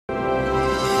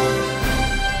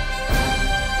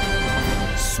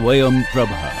Swayam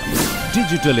Prabha.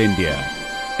 Digital India.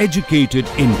 Educated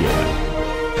India.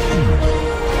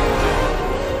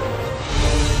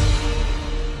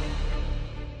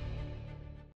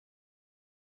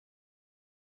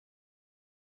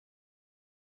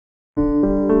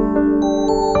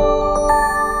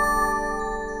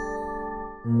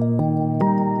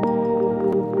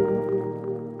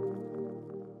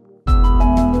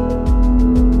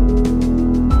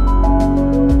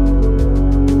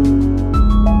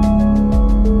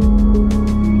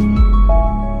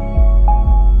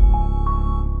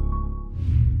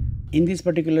 In this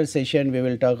particular session, we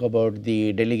will talk about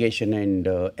the delegation and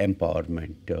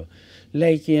empowerment.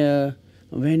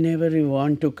 Whenever we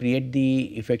want to create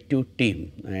the effective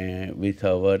team with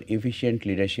our efficient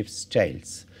leadership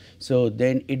styles, so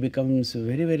then it becomes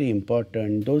very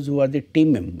important those who are the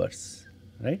team members,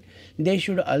 right? They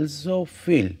should also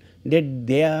feel that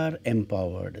they are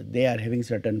empowered, they are having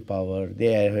certain power,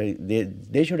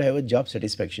 they should have a job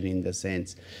satisfaction in the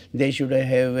sense, they should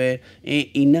have a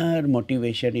inner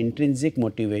motivation, intrinsic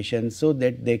motivation, so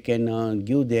that they can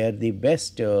give their the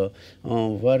best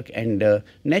work, and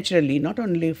naturally not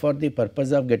only for the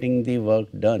purpose of getting the work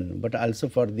done, but also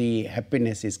for the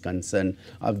happiness is concerned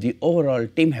of the overall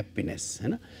team happiness.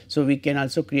 So we can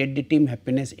also create the team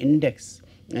happiness index.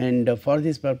 And for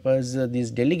this purpose, this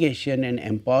delegation and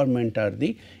empowerment are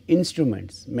the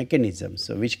instruments, mechanisms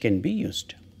which can be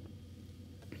used.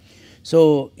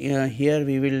 So, here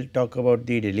we will talk about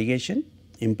the delegation,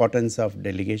 importance of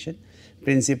delegation,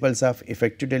 principles of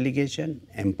effective delegation,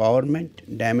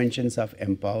 empowerment, dimensions of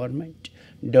empowerment,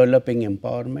 developing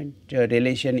empowerment,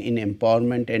 relation in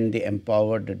empowerment and the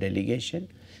empowered delegation,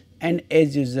 and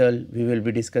as usual we will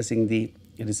be discussing the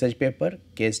research paper,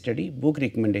 case study, book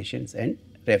recommendations and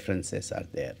references are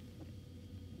there.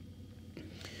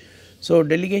 So,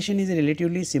 delegation is a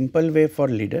relatively simple way for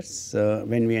leaders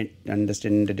when we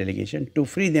understand the delegation to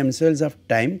free themselves of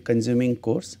time consuming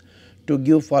course, to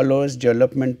give followers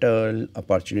developmental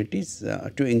opportunities,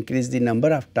 to increase the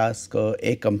number of tasks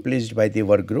accomplished by the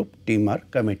work group, team or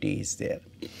committee is there.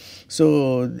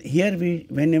 So, here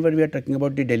whenever we are talking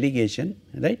about the delegation,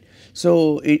 right.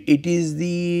 So, it is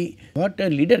the what a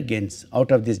leader gains out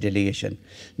of this delegation.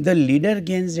 The leader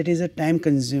gains, that is a time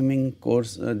consuming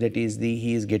course, that is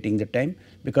he is getting the time,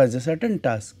 because a certain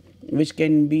task which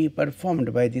can be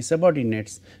performed by the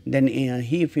subordinates, then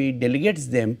if he delegates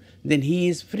them, then he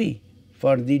is free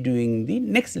for the doing the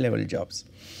next level jobs.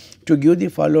 To give the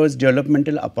followers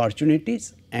developmental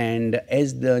opportunities, and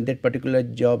as that particular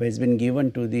job has been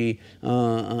given to the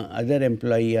other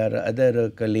employee or other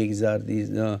colleagues or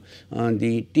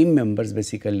the team members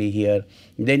basically here,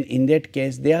 then in that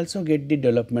case they also get the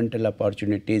developmental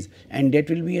opportunities, and that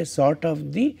will be a sort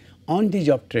of the on the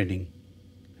job training,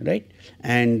 right,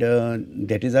 and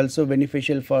that is also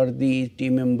beneficial for the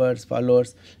team members,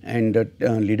 followers, and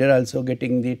leader also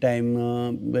getting the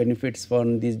time benefits for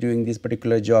this doing this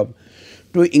particular job.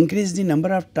 To increase the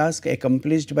number of tasks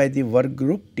accomplished by the work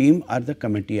group, team or the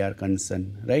committee are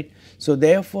concerned, right. So,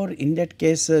 therefore, in that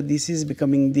case this is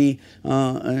becoming the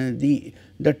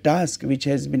task which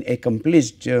has been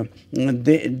accomplished,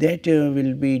 that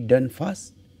will be done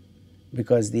fast,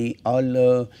 because the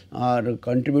all are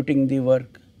contributing the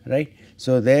work, right.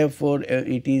 So, therefore,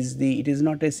 it is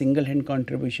not a single hand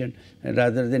contribution,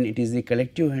 rather than it is the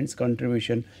collective hands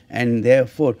contribution, and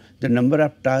therefore, the number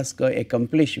of tasks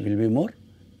accomplished will be more,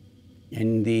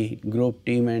 and the group,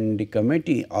 team and the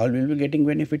committee all will be getting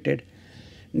benefited.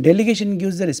 Delegation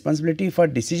gives the responsibility for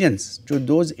decisions to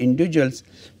those individuals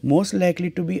most likely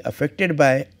to be affected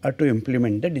by or to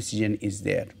implement the decision is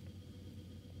there.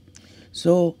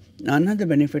 So, another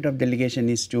benefit of delegation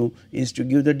is to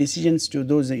give the decisions to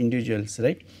those individuals,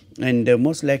 right, and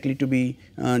most likely to be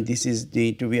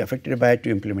to be affected by to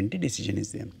implement the decision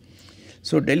is there.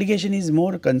 So, delegation is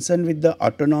more concerned with the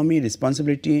autonomy,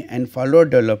 responsibility and follower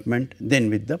development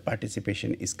than with the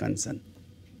participation is concerned.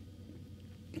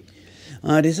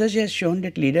 Research has shown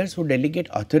that leaders who delegate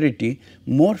authority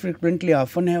more frequently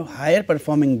often have higher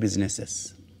performing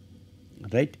businesses,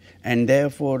 right, and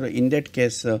therefore, in that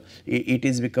case it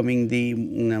is becoming the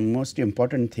most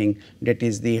important thing, that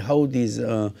is the how these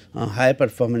high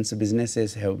performance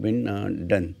businesses have been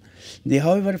done.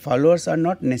 However, followers are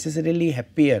not necessarily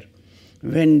happier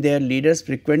when their leaders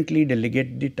frequently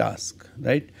delegate the task,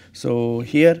 right. So,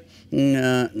 here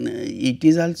it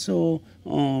is also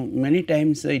many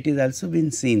times it is also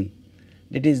been seen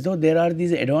that is though there are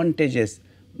these advantages,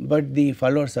 but the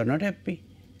followers are not happy,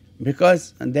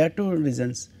 because there are two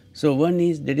reasons. So, one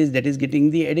is that is getting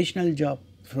the additional job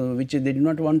which they do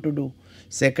not want to do.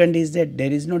 Second is that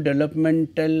there is no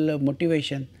developmental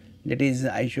motivation, that is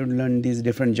I should learn these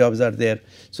different jobs are there.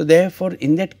 So, therefore,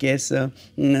 in that case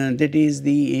that is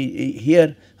the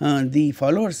here the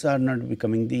followers are not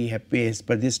becoming the happy as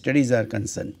per the studies are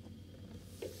concerned.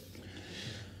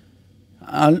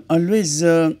 Always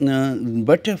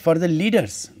but for the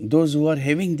leaders, those who are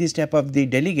having this type of the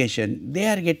delegation, they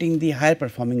are getting the higher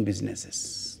performing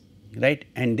businesses, right,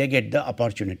 and they get the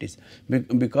opportunities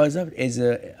because of, as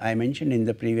I mentioned in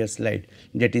the previous slide,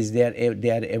 that is they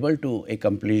are able to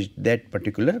accomplish that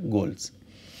particular goals.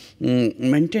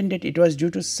 Maintained that it was due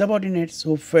to subordinates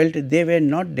who felt they were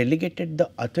not delegated the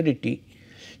authority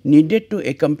needed to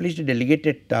accomplish the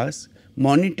delegated task,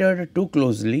 monitored too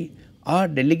closely, or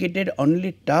delegated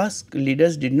only tasks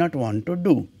leaders did not want to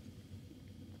do.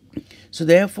 So,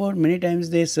 therefore, many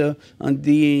times this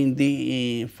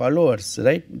the followers,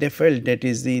 right, they felt that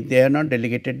is they are not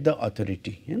delegated the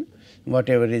authority, you know,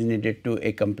 whatever is needed to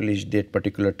accomplish that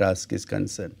particular task is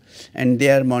concerned, and they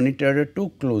are monitored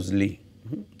too closely,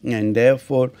 and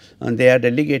therefore they are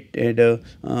delegated.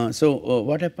 So,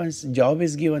 what happens? Job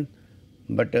is given,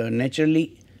 but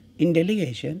naturally in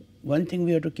delegation, one thing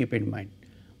we have to keep in mind,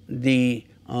 the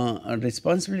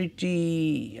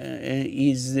responsibility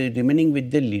is remaining with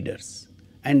the leaders,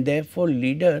 and therefore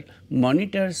leader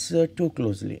monitors too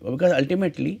closely, because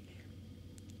ultimately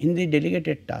in the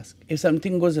delegated task, if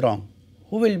something goes wrong,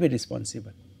 who will be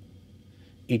responsible?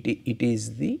 It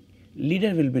is the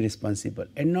leader will be responsible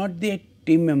and not the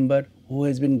team member who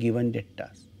has been given that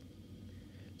task.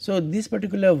 So, this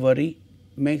particular worry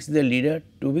makes the leader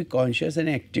to be conscious and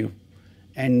active,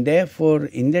 and therefore,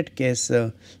 in that case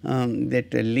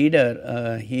that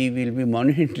leader he will be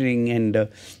monitoring and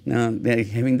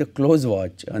having the close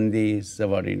watch on the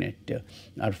subordinate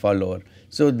or follower.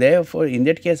 So, therefore, in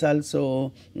that case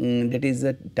also that is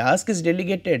the task is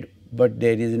delegated, but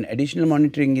there is an additional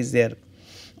monitoring is there,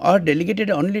 or delegated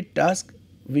only task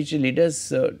which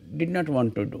leaders did not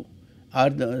want to do,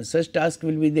 or such tasks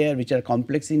will be there which are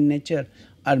complex in nature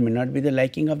or may not be the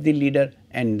liking of the leader,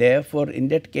 and therefore, in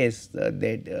that case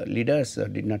the leaders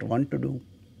did not want to do.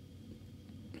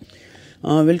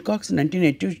 Wilcox's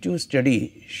 1982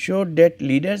 study showed that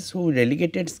leaders who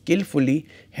delegated skillfully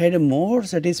had more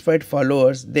satisfied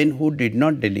followers than who did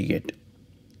not delegate.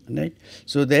 Right.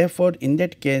 So, therefore, in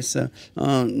that case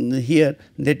here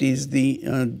that is the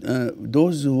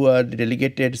those who are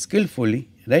delegated skillfully,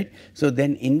 right. So,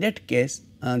 then in that case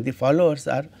the followers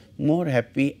are more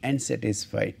happy and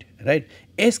satisfied, right,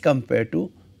 as compared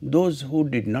to those who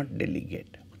did not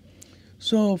delegate.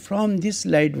 So, from this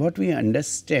slide what we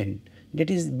understand,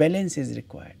 that is balance is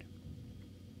required.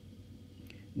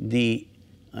 The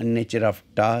nature of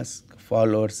task,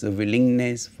 followers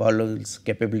willingness, followers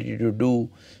capability to do,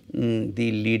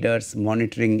 the leaders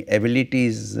monitoring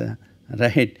abilities,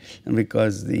 right,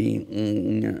 because the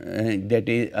that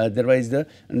is otherwise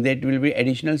that will be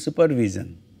additional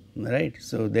supervision, right.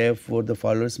 So, therefore, the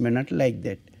followers may not like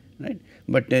that, right,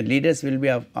 but leaders will be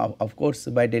of course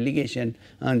by delegation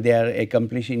they are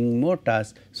accomplishing more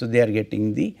tasks. So, they are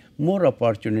getting the more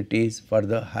opportunities for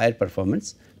the higher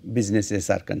performance businesses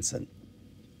are concerned.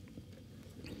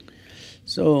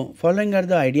 So, following are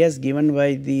the ideas given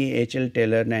by the H.L.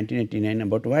 Taylor 1989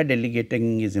 about why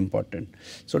delegating is important.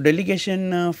 So,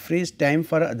 delegation frees time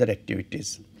for other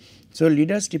activities. So,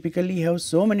 leaders typically have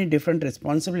so many different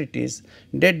responsibilities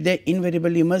that they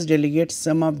invariably must delegate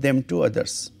some of them to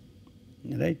others,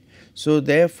 right. So,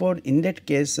 therefore, in that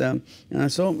case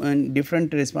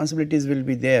different responsibilities will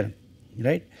be there,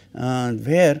 right,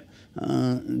 where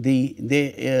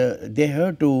they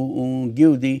have to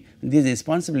give these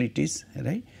responsibilities,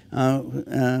 right.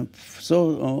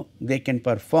 So, they can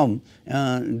perform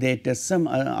that some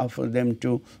of them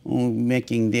to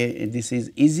making this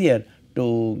is easier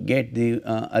to get the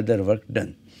other work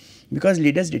done, because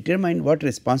leaders determine what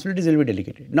responsibilities will be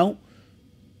delegated. Now,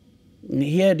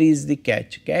 here is the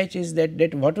catch is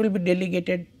that what will be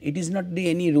delegated, it is not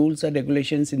any rules or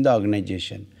regulations in the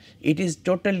organization, it is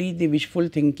totally the wishful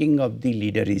thinking of the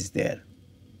leader is there.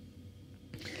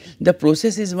 The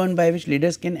process is one by which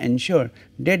leaders can ensure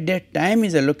that their time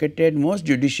is allocated most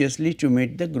judiciously to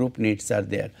meet the group needs are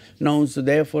there. Now, so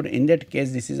therefore, in that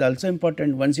case this is also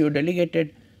important. Once you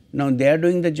delegated, now they are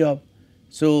doing the job.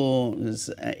 So,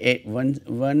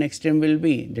 one extreme will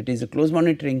be that is a close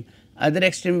monitoring, other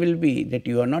extreme will be that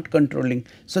you are not controlling.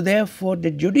 So, therefore,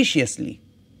 that judiciously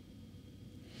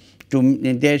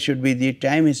there should be the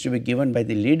time is to be given by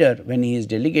the leader when he is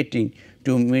delegating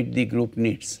to meet the group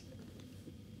needs.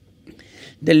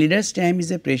 The leader's time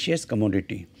is a precious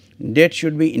commodity. that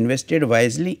should be invested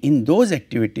wisely in those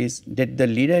activities that the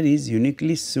leader is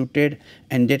uniquely suited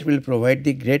and that will provide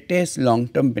the greatest long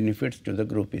term benefits to the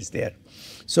group is there.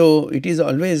 So, it is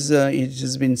always it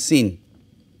has been seen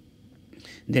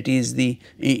that is the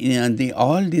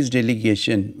all this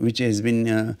delegation which has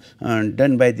been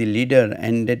done by the leader,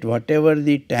 and that whatever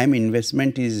the time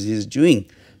investment is doing,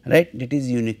 right, that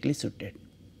is uniquely suited.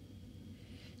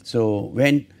 So,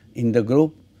 when in the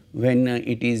group, when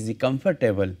it is the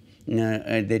comfortable,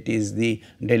 that is the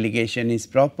delegation is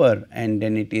proper, and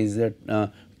then it is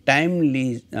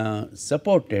timely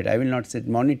supported, I will not say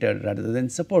monitored rather than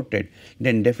supported,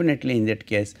 then definitely in that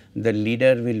case the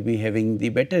leader will be having the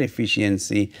better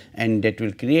efficiency, and that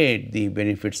will create the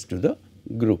benefits to the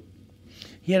group.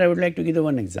 Here I would like to give the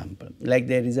one example, like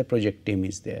there is a project team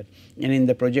is there, and in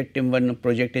the project team one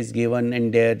project is given,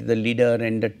 and there the leader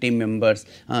and the team members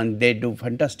they do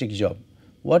fantastic job.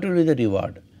 What will be the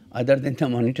reward other than the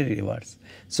monetary rewards?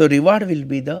 So, reward will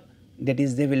be the, that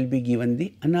is they will be given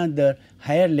the another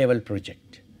higher level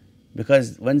project,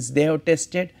 because once they have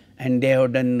tested and they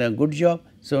have done a good job.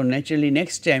 So, naturally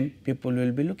next time people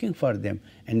will be looking for them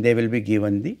and they will be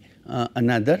given the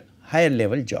another higher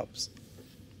level jobs.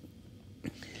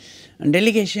 And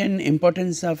delegation,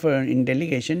 importance of in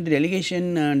delegation, the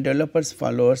delegation developers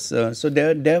followers. So,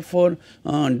 therefore,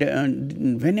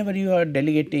 whenever you are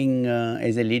delegating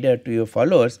as a leader to your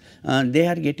followers, they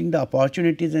are getting the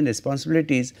opportunities and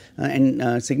responsibilities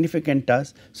and significant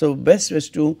tasks. So, best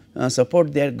was to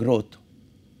support their growth.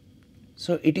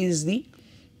 So, it is the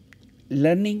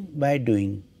learning by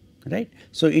doing, right.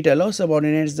 So, it allows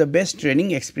subordinates the best training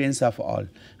experience of all,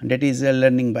 and that is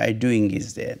learning by doing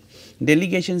is there.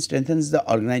 Delegation strengthens the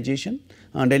organization.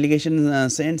 Delegation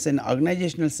sends an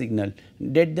organizational signal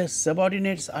that the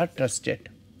subordinates are trusted.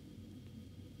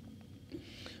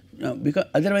 Because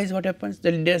otherwise what happens,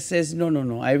 the leader says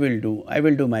no, I will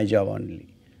do my job only.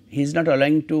 He is not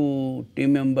allowing to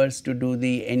team members to do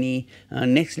the any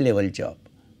next level job,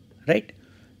 right,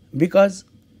 because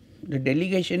the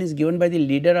delegation is given by the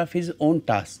leader of his own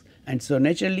task, and so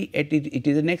naturally it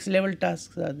is a next level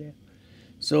tasks are there.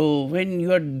 So, when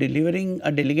you are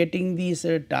delegating these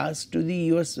tasks to the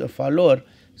your follower,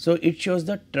 so it shows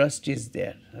the trust is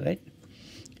there, right,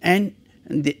 and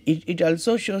it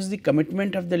also shows the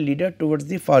commitment of the leader towards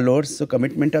the followers. So,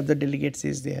 commitment of the delegates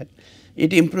is there.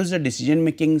 It improves the decision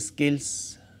making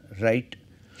skills, right.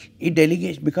 It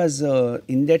delegates because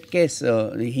in that case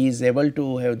he is able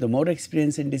to have the more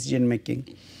experience in decision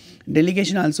making.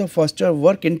 Delegation also foster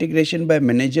work integration by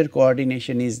manager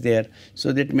coordination is there.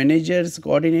 So, that managers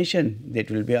coordination, that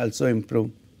will be also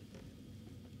improved.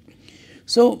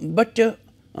 So, but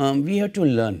we have to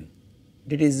learn,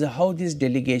 that is how this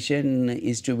delegation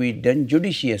is to be done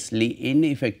judiciously,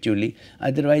 ineffectively.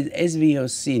 Otherwise, as we have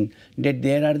seen that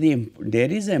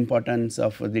there is the importance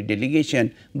of the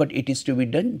delegation, but it is to be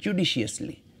done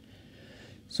judiciously.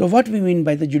 So, what we mean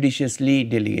by the judiciously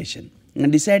delegation? And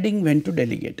deciding when to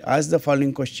delegate, ask the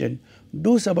following question: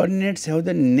 do subordinates have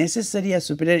the necessary or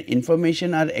superior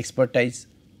information or expertise?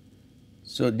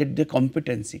 So, that the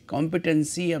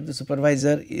competency of the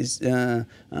supervisor is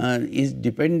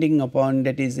depending upon,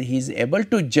 that is he is able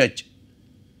to judge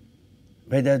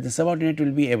whether the subordinate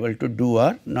will be able to do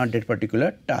or not that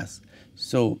particular task.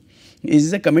 So,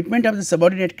 is the commitment of the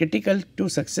subordinate critical to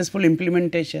successful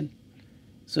implementation?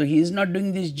 So, he is not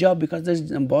doing this job because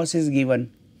the boss is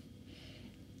given.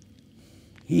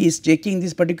 He is taking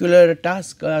this particular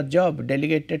task job,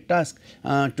 delegated task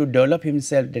to develop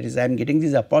himself, that is I am getting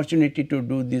this opportunity to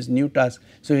do this new task.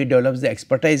 So, he develops the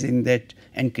expertise in that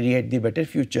and create the better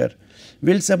future.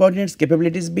 Will subordinates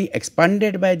capabilities be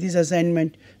expanded by this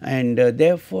assignment? And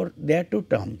therefore, there are two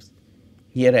terms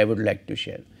here I would like to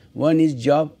share. One is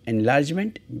job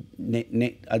enlargement,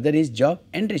 other is job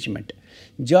enrichment.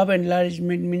 Job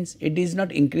enlargement means it is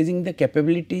not increasing the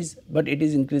capabilities, but it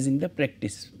is increasing the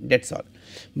practice, that is all.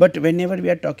 But whenever we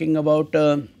are talking about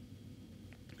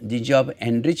the job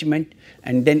enrichment,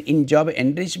 and then in job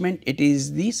enrichment it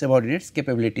is the subordinates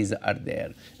capabilities are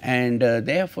there, and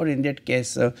therefore, in that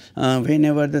case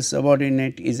whenever the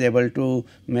subordinate is able to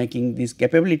making these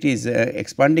capabilities,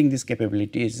 expanding these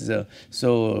capabilities,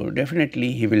 so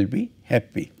definitely he will be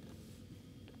happy.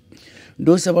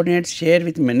 Do subordinates share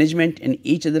with management and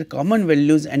each other common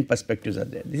values and perspectives are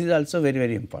there? This is also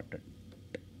very important.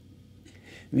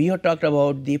 We have talked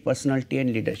about the personality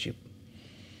and leadership.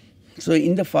 So,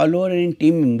 in the follower and in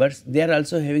team members, they are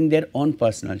also having their own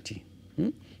personality.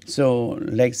 So,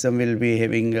 like some will be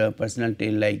having a personality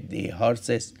like the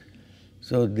horses.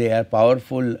 So, they are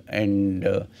powerful, and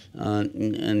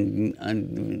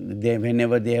they,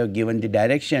 whenever they have given the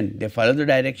direction, they follow the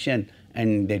direction,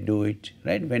 and they do it,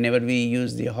 right. Whenever we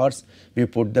use the horse, we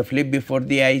put the flip before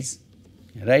the eyes,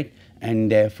 right,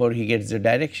 and therefore he gets the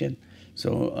direction.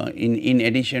 So, in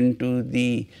addition to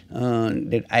the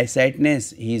that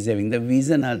eyesightness, he is having the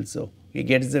vision also, he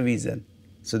gets the vision.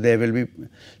 So, there will be,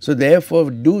 so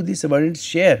therefore, do the subordinates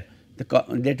share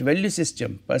that value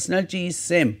system? Personality is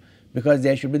same, because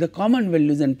there should be the common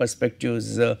values and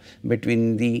perspectives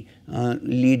between the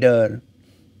leader,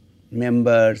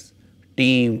 members,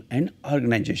 team and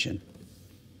organization.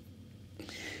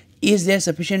 Is there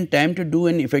sufficient time to do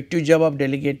an effective job of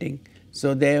delegating?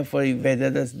 So, therefore, whether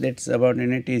that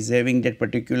subordinate is having that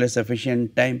particular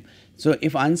sufficient time. So,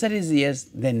 if answer is yes,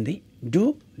 then they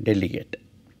do delegate.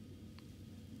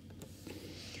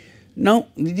 Now,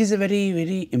 this is a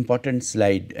very important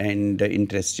slide and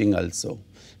interesting also.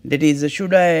 That is,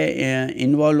 should I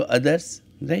involve others,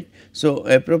 right? So,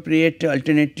 appropriate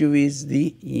alternative is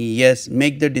the yes,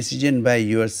 make the decision by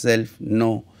yourself,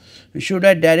 no. Should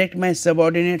I direct my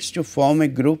subordinates to form a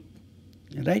group,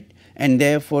 right? And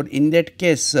therefore, in that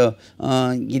case, if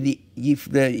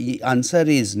the answer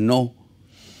is no,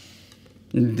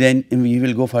 then we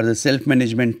will go for the self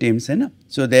management teams.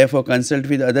 So, therefore, consult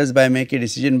with others by make a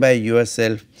decision by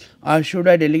yourself, or should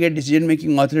I delegate decision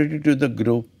making authority to the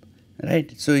group,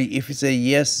 right. So, if you say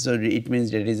yes, so it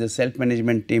means there is a self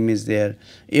management team is there.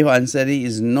 If answer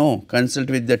is no, consult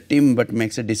with the team, but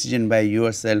makes a decision by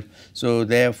yourself. So,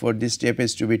 therefore, this step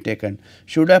is to be taken.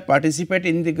 Should I participate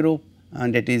in the group?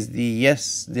 And that is the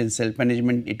yes, then self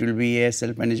management, it will be a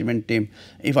self management team.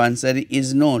 If answer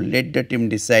is no, let the team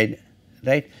decide,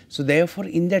 right. So, therefore,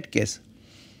 in that case,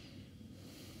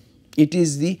 it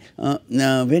is the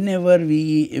whenever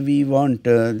we want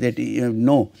that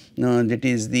no, that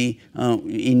is the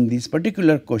in these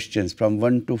particular questions from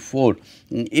 1 to 4,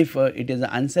 if it is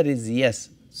the answer is yes,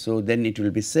 so then it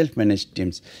will be self managed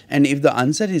teams, and if the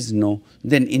answer is no,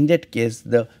 then in that case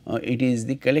the it is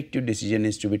the collective decision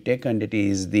is to be taken, that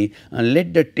is the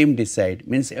let the team decide,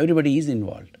 means everybody is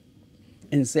involved.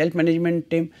 In self management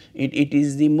team, it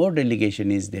is the more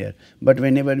delegation is there, but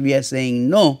whenever we are saying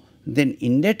no, then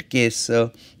in that case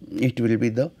it will be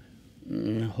the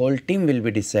whole team will be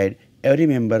decide, every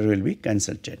member will be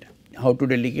consulted. How to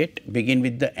delegate? Begin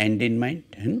with the end in mind,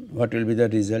 and what will be the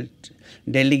result?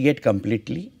 Delegate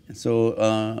completely. So,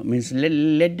 means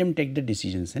let them take the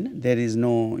decisions, there is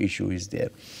no issue is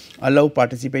there. Allow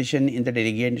participation in the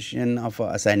delegation of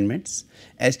assignments.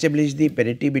 Establish the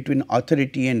parity between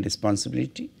authority and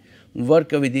responsibility.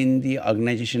 Work within the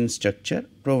organization structure,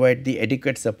 provide the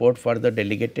adequate support for the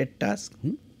delegated task.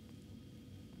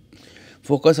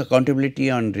 Focus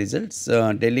accountability on results,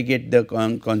 delegate the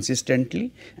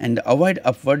consistently and avoid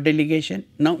upward delegation.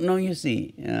 Now you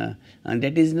see and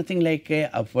that is nothing like a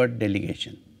upward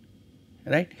delegation,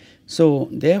 right. So,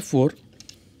 therefore,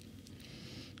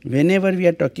 whenever we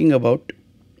are talking about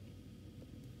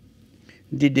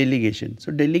the delegation,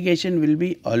 so delegation will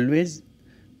be always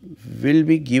will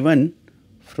be given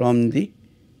from the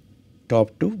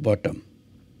top to bottom.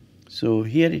 So,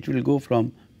 here it will go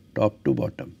from top to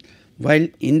bottom, while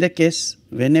in the case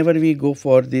whenever we go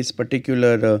for this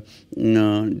particular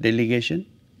delegation,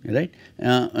 right,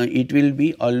 it will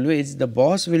be always the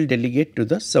boss will delegate to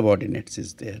the subordinates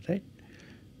is there, right.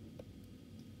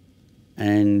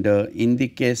 And in the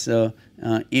case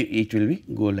it will be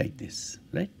go like this,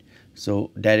 right.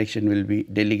 So, direction will be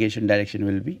delegation direction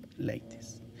will be like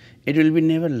this, it will be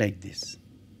never like this.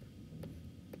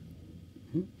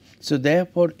 So,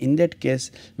 therefore, in that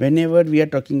case whenever we are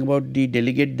talking about the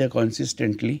delegate the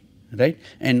consistently, right,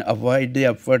 and avoid the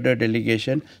upward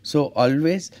delegation. So,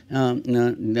 always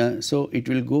so it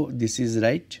will go this is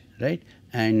right,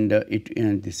 and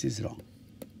this is wrong.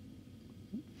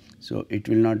 So, it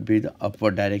will not be the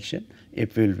upward direction,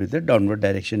 it will be the downward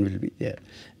direction will be there.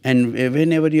 And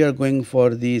whenever you are going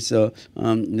for this the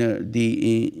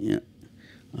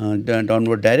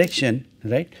downward direction,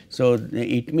 right. So,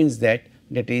 it means that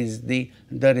is the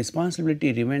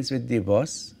responsibility remains with the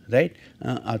boss, right,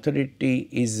 authority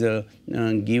is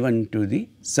given to the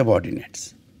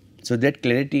subordinates. So, that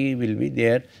clarity will be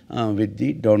there with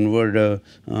the downward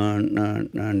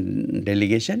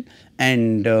delegation,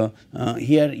 and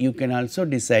here you can also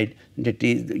decide, that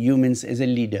is you means as a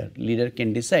leader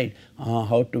can decide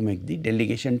how to make the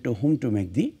delegation, to whom to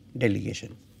make the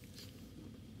delegation.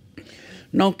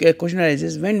 Now, a question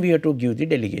arises, when we have to give the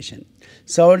delegation.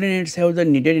 Subordinates have the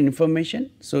needed information,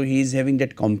 so he is having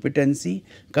that competency,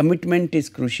 commitment is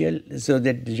crucial, so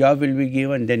that the job will be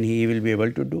given, then he will be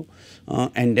able to do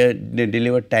and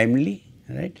deliver timely,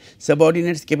 right.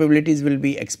 Subordinates capabilities will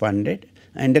be expanded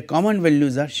and the common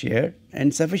values are shared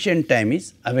and sufficient time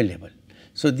is available.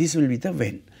 So, this will be the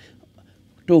when.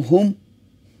 to whom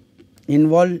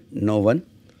involve no one,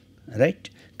 right.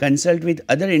 Consult with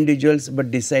other individuals but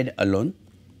decide alone.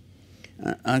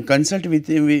 Consult with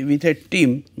a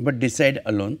team but decide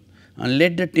alone.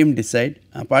 Let the team decide.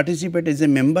 Participate as a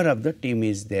member of the team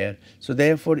is there. So,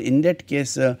 therefore, in that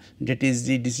case that is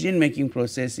the decision making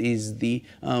process is the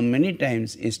many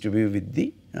times is to be with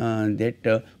the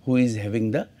who is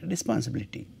having the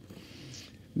responsibility.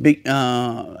 This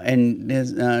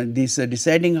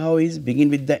deciding how is begin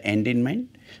with the end in mind,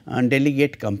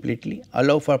 delegate completely,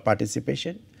 allow for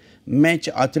participation, match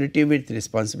authority with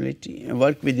responsibility,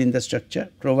 work within the structure,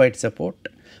 provide support,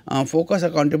 focus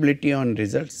accountability on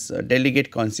results,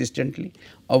 delegate consistently,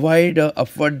 avoid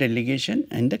upward delegation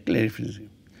and the clarification.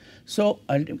 So,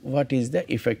 what is the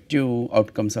effective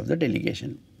outcomes of the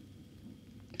delegation?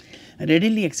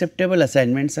 Readily acceptable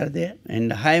assignments are there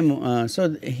and high.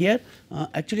 So, here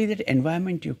actually that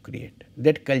environment you create,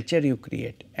 that culture you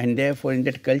create, and therefore, in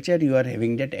that culture you are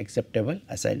having that acceptable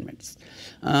assignments.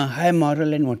 High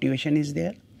moral and motivation is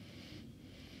there.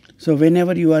 So,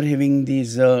 whenever you are having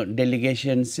these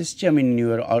delegation system in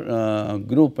your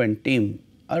group and team,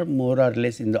 or more or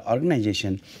less in the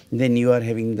organization, then you are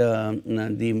having the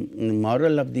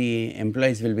moral of the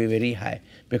employees will be very high,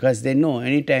 because they know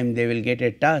anytime they will get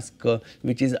a task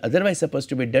which is otherwise supposed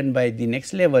to be done by the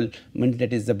next level, means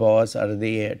that is the boss or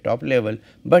the top level,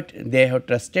 but they have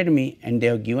trusted me and they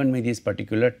have given me this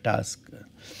particular task.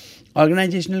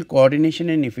 Organizational coordination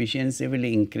and efficiency will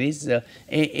increase,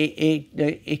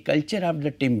 a culture of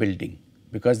the team building,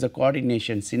 because the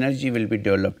coordination synergy will be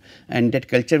developed and that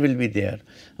culture will be there.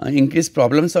 Increase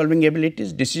problem solving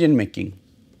abilities, decision making.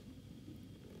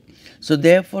 So,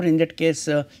 therefore, in that case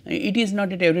it is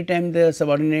not that every time the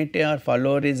subordinate or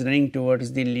follower is running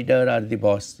towards the leader or the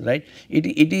boss, right.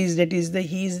 It is that is the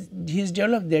he is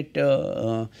developed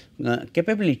that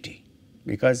capability,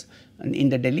 because in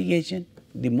the delegation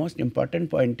the most important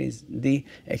point is the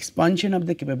expansion of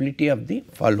the capability of the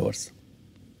followers.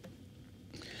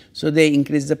 So, they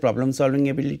increase the problem solving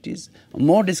abilities.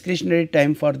 More discretionary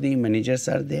time for the managers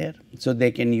are there. So,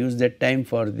 they can use that time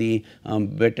for the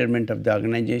betterment of the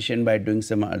organization by doing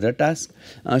some other tasks.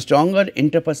 Stronger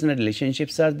interpersonal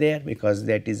relationships are there, because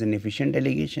that is an efficient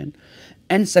delegation,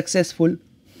 and successful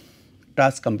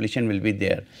task completion will be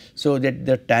there. So, that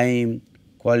the time,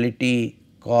 quality,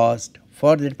 cost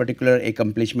for that particular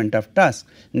accomplishment of task,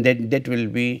 that will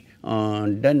be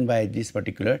done by this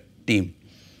particular team.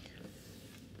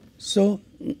 So,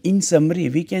 in summary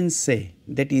we can say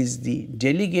that is the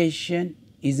delegation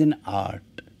is an art,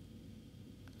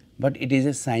 but it is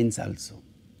a science also.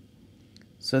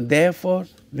 So, therefore,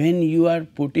 when you are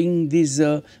putting these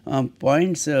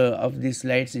points of these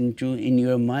slides in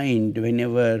your mind,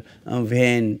 whenever,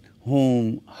 when,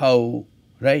 whom, how,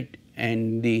 right,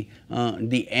 and the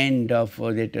end of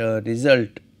that result,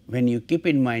 when you keep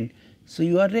in mind, so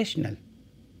you are rational,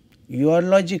 you are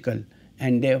logical,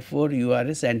 and therefore, you are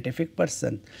a scientific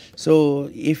person.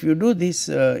 So, if you do this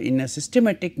in a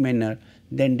systematic manner,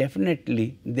 then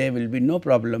definitely there will be no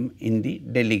problem in the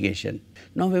delegation.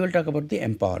 Now, we will talk about the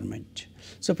empowerment.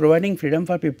 So, providing freedom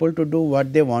for people to do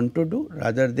what they want to do,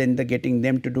 rather than the getting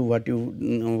them to do what you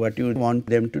want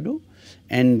them to do.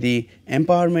 And the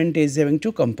empowerment is having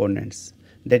two components,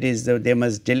 that is they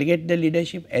must delegate the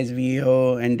leadership as we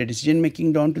have, and the decision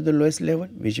making down to the lowest level,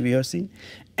 which we have seen,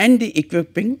 and the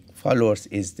equipping followers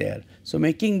is there. So,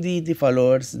 making the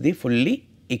followers the fully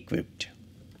equipped.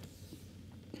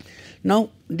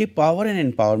 Now, the power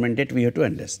and empowerment that we have to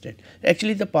understand.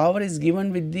 Actually, the power is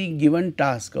given with the given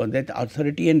task, or that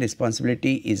authority and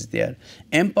responsibility is there.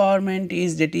 Empowerment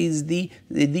is that is the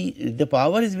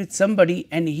power is with somebody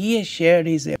and he has shared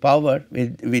his power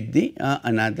with the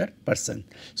another person.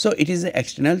 So, it is the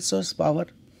external source power.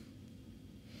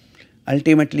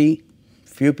 Ultimately,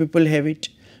 few people have it.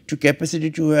 To capacity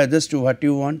to others to what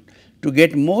you want, to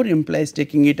get more implies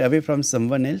taking it away from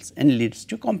someone else and leads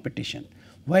to competition.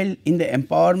 While in the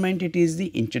empowerment it is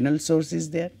the internal source is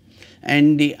there,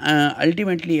 and the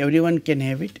ultimately everyone can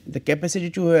have it, the capacity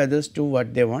to have others to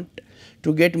what they want.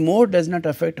 To get more does not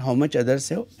affect how much others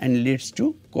have and leads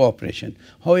to cooperation.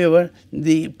 However,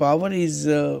 the power is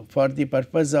for the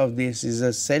purpose of this is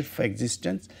a self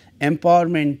existence.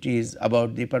 Empowerment is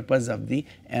about the purpose of the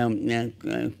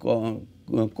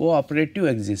cooperative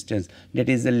existence, that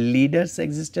is the leader's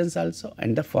existence also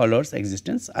and the follower's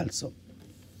existence also.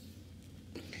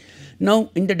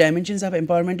 Now, in the dimensions of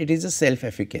empowerment, it is a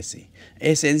self-efficacy,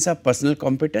 a sense of personal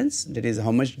competence, that is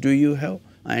how much do you have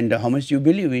and how much you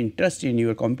believe in, trust in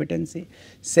your competency.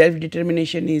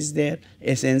 Self-determination is there,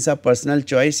 a sense of personal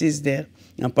choice is there,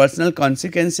 personal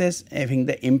consequences having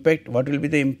the impact, what will be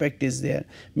the impact is there,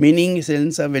 meaning,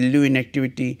 sense of value in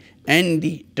activity, and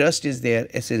the trust is there,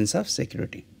 a sense of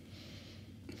security.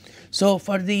 So,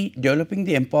 for the developing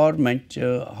the empowerment,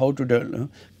 how to develop,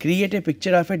 create a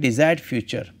picture of a desired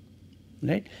future,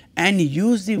 right, and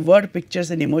use the word pictures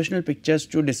and emotional pictures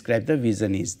to describe the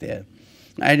vision is there.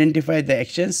 Identify the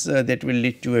actions that will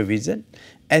lead to a vision,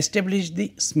 establish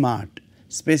the SMART,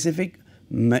 specific,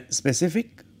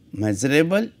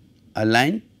 measurable,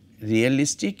 aligned,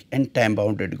 realistic and time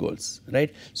bounded goals,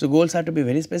 right. So, goals are to be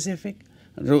very specific,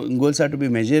 goals are to be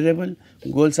measurable,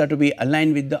 goals are to be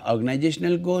aligned with the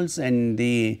organizational goals and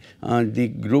the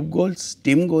group goals,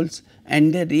 team goals,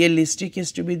 and the realistic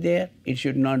is to be there. It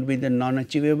should not be the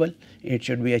non-achievable, it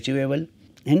should be achievable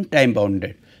and time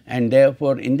bounded, and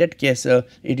therefore, in that case it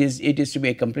is to be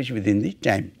accomplished within the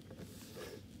time.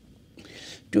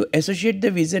 To associate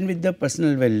the vision with the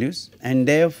personal values, and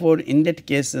therefore, in that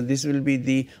case this will be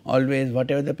the always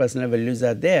whatever the personal values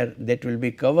are there, that will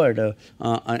be covered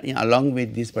along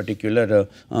with this particular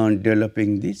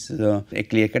developing this a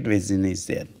clear cut vision is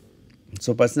there.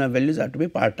 So, personal values are to be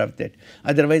part of that,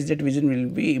 otherwise that vision will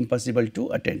be impossible to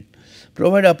attain.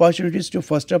 Provide opportunities to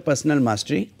foster personal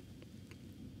mastery.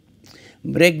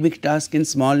 Break big tasks in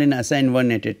small and assign one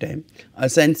at a time.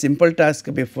 Assign simple tasks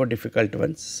before difficult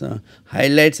ones.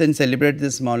 Highlights and celebrate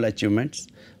the small achievements.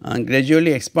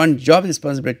 Gradually expand job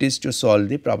responsibilities to solve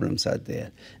the problems are there.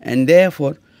 And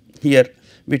therefore, here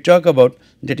we talk about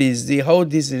that is the how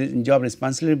these job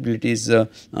responsibilities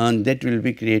that will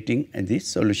be creating these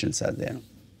solutions are there.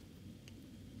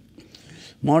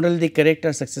 Model the correct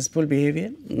or successful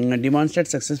behavior, demonstrate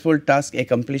successful task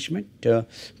accomplishment,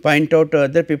 point out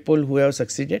other people who have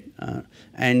succeeded,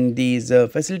 and these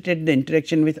facilitate the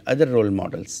interaction with other role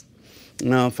models.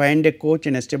 Find a coach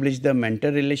and establish the mentor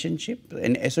relationship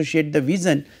and associate the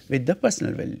vision with the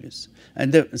personal values.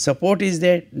 And the support is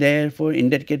there, therefore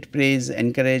indicate praise,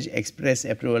 encourage, express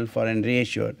approval for and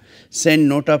reassure. Send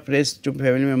note of praise to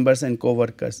family members and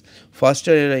co-workers.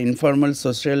 Foster informal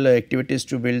social activities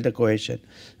to build the cohesion.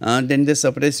 Then they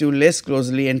suppress you less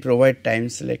closely and provide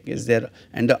times like is there,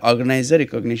 and the organizer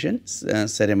recognition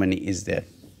ceremony is there.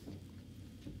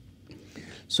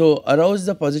 So, arouse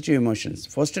the positive emotions,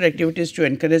 foster activities to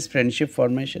encourage friendship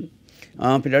formation,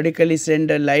 periodically send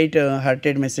light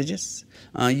hearted messages,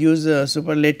 use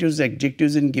superlatives,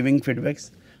 adjectives in giving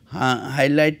feedbacks,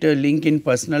 highlight link in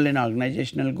personal and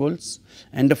organizational goals,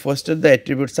 and foster the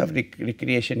attributes of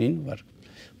recreation in work.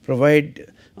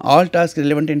 Provide all task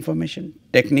relevant information,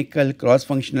 technical, cross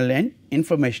functional and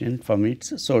information from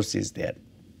its sources there.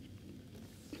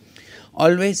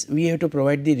 Always we have to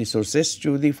provide the resources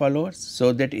to the followers,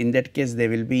 so that in that case they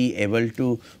will be able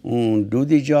to do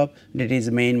the job, that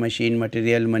is main machine,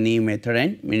 material, money, method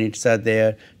and minutes are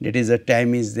there, that is the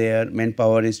time is there,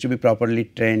 manpower is to be properly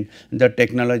trained, the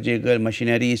technological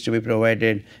machinery is to be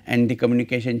provided, and the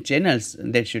communication channels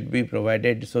that should be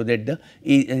provided, so that the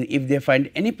if they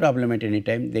find any problem at any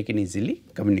time they can easily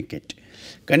communicate.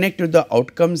 Connect to the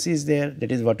outcomes is there,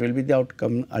 that is what will be the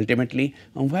outcome ultimately,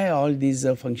 why all these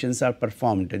functions are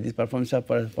performed. These performances are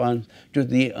performed to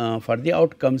the for the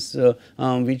outcomes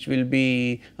which will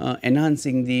be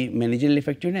enhancing the managerial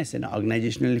effectiveness and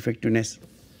organizational effectiveness.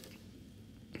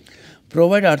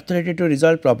 Provide authority to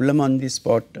resolve problem on the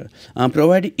spot,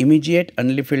 provide immediate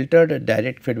unfiltered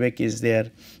direct feedback is there,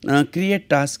 create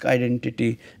task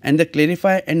identity, and the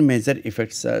clarify and measure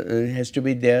effects has to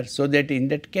be there, so that in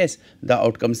that case the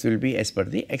outcomes will be as per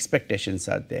the expectations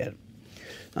are there.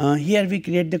 Here we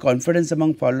create the confidence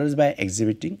among followers by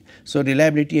exhibiting. So,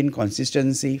 reliability and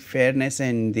consistency, fairness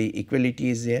and the equality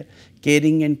is there,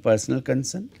 caring and personal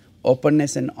concern,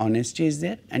 openness and honesty is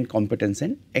there, and competence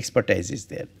and expertise is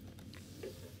there.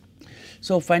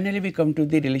 So, finally, we come to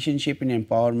the relationship in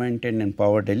empowerment and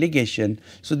empower delegation.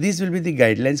 So, these will be the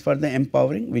guidelines for the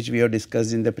empowering, which we have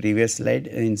discussed in the previous slide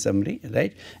in summary,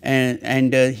 right.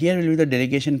 And here will be the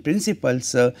delegation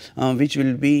principles which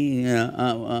will be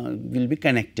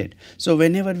connected. So,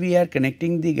 whenever we are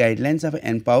connecting the guidelines of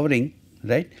empowering,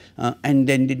 right, and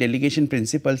then the delegation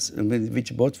principles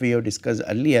which both we have discussed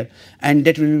earlier, and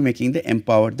that will be making the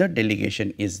empower the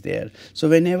delegation is there. So,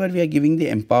 whenever we are giving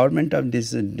the empowerment of this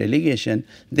delegation,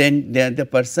 then the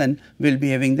person will be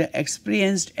having the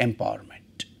experienced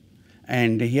empowerment,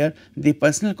 and here the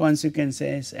personal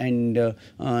consequences and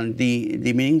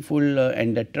the meaningful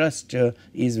and the trust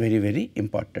is very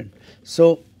important.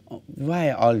 So,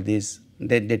 why all this?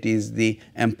 that is the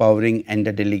empowering and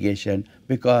the delegation,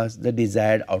 because the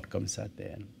desired outcomes are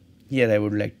there. Here I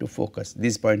would like to focus.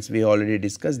 These points we already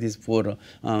discussed, these 4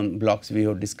 blocks we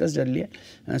have discussed earlier.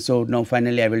 So now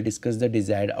finally I will discuss the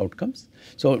desired outcomes.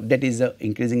 So that is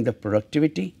increasing the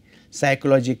productivity,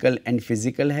 psychological and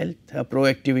physical health,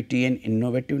 proactivity and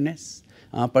innovativeness,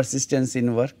 persistence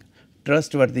in work,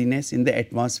 trustworthiness in the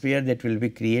atmosphere that will be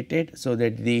created, so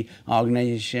that the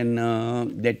organization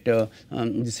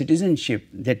the citizenship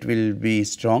that will be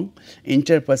strong,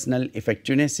 interpersonal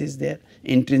effectiveness is there,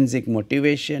 intrinsic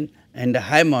motivation and the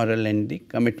high moral and the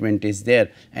commitment is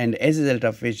there, and as a result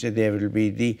of which there will be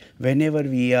the, whenever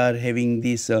we are having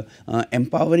this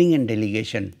empowering and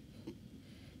delegation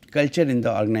culture in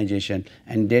the organization,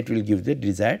 and that will give the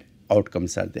desired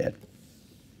outcomes are there.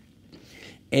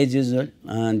 As usual,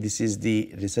 this is the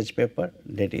research paper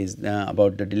that is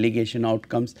about the delegation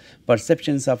outcomes,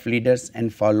 perceptions of leaders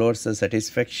and followers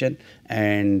satisfaction,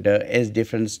 and as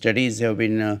different studies have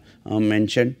been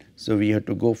mentioned. So, we have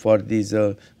to go for these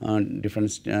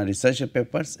different research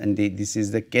papers, and this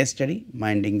is the case study,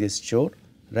 minding this chore,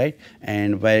 right.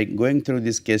 And by going through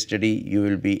this case study, you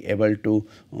will be able to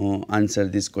answer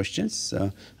these questions.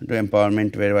 To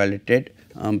empowerment were violated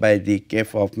by the K.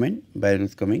 Hoffman, by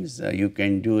Ruth Cummings. You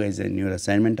can do as a new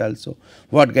assignment also.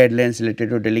 What guidelines related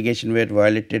to delegation were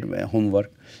violated by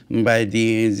homework by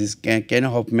this Ken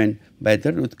Hoffman, by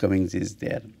the Ruth Cummings is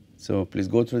there. So, please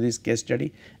go through this case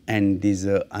study and these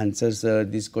answers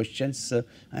these questions,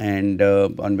 and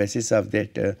on basis of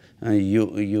that you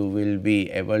will be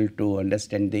able to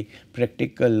understand the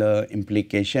practical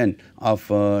implication of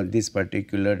this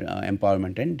particular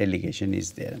empowerment and delegation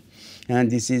is there. And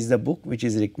this is the book which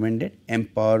is recommended.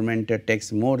 Empowerment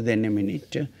takes more than a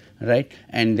minute, right,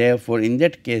 and therefore, in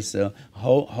that case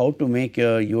how to make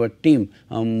your team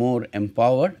more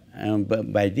empowered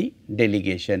by the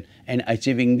delegation and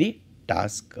achieving the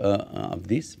task of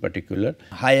this particular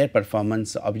higher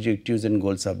performance objectives and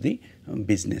goals of the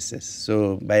businesses.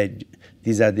 So,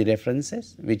 these are the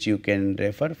references which you can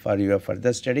refer for your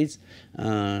further studies,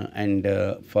 and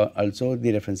for also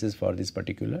the references for this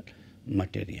particular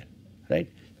material, right.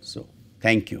 So,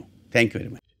 thank you very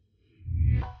much.